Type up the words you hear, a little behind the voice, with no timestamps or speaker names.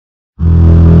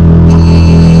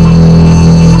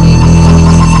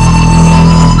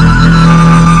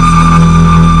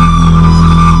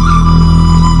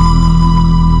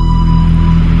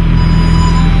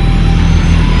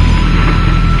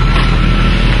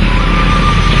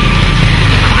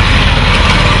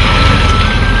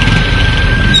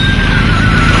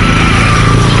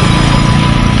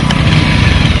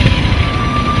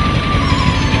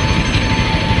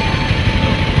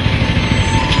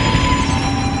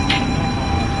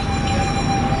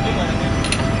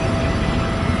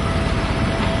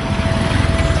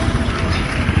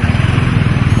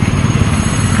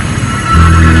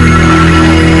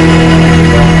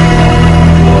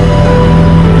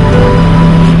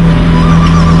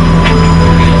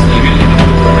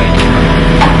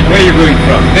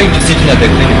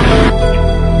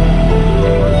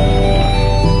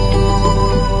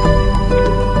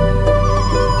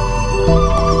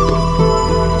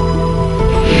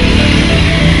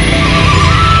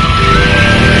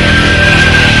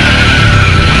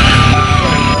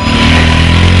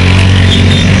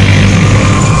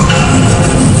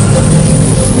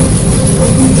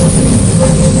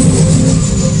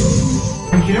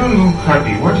You don't look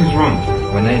happy. What is wrong?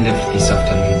 When I left this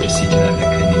afternoon to sit in at the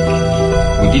clinic,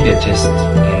 we did a test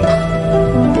and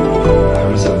our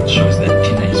result shows that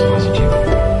Tina is positive.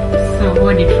 So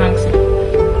what did Frank say?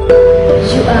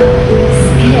 You are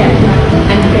scared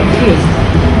and confused.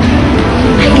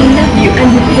 I love you,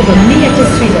 and because of a mere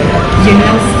test result, you're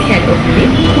now scared of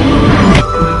me?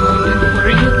 Don't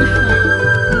worry, you'll be fine.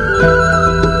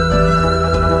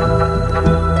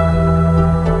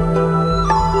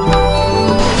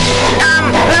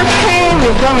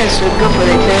 You promised we'd go for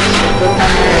the test, Dr.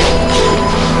 Mary.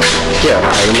 Yeah,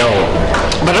 I know.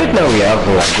 But right now we are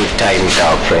having a good time with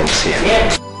our friends here.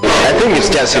 I think it's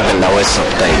just even a waste of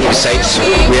time. Besides,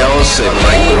 we are also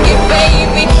fine.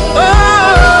 Baby,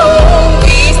 oh,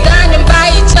 we standing by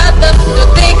each other through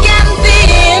thick and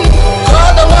thin.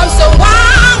 Call the one, so why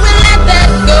we let that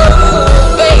go,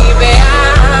 baby?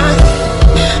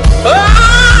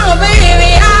 Oh,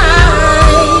 baby,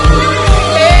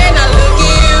 and I look at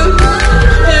you,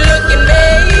 looking,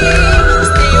 baby,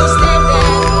 still standing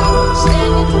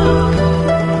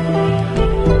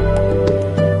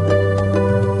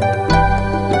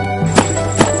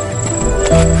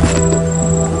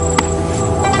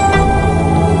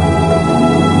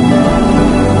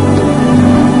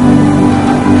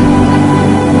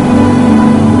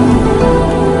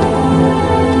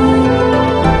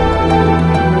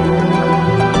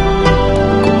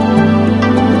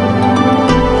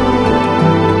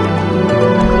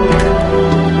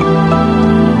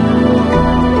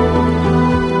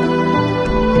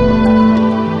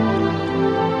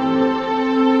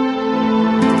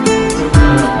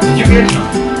Did you get her?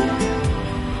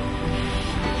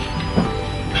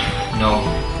 No,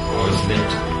 I was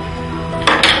late.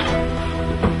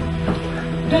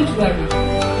 Don't worry.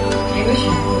 I wish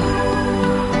you could.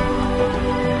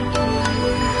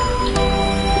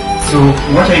 So,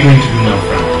 what are you going to do now,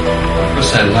 Frank? Of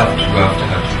course, I'll have to go after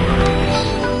her tomorrow like this.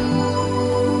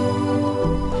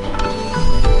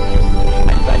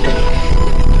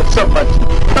 What's up, man?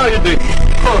 How are you doing?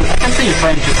 Oh, I can see you're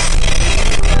fine too.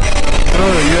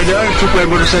 Oh, you're the only people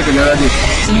motorcycle already.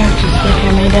 You have to sleep.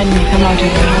 Your maid and me come out of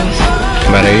the house.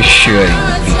 But are you sure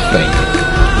you'll be fine?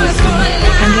 I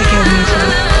can take care of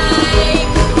myself.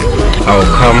 I'll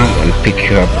come and pick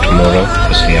you up tomorrow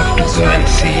because we have to go and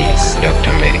see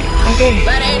Dr. Mary. Okay, I'm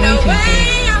waiting for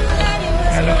you.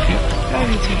 I love you. Love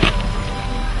you too.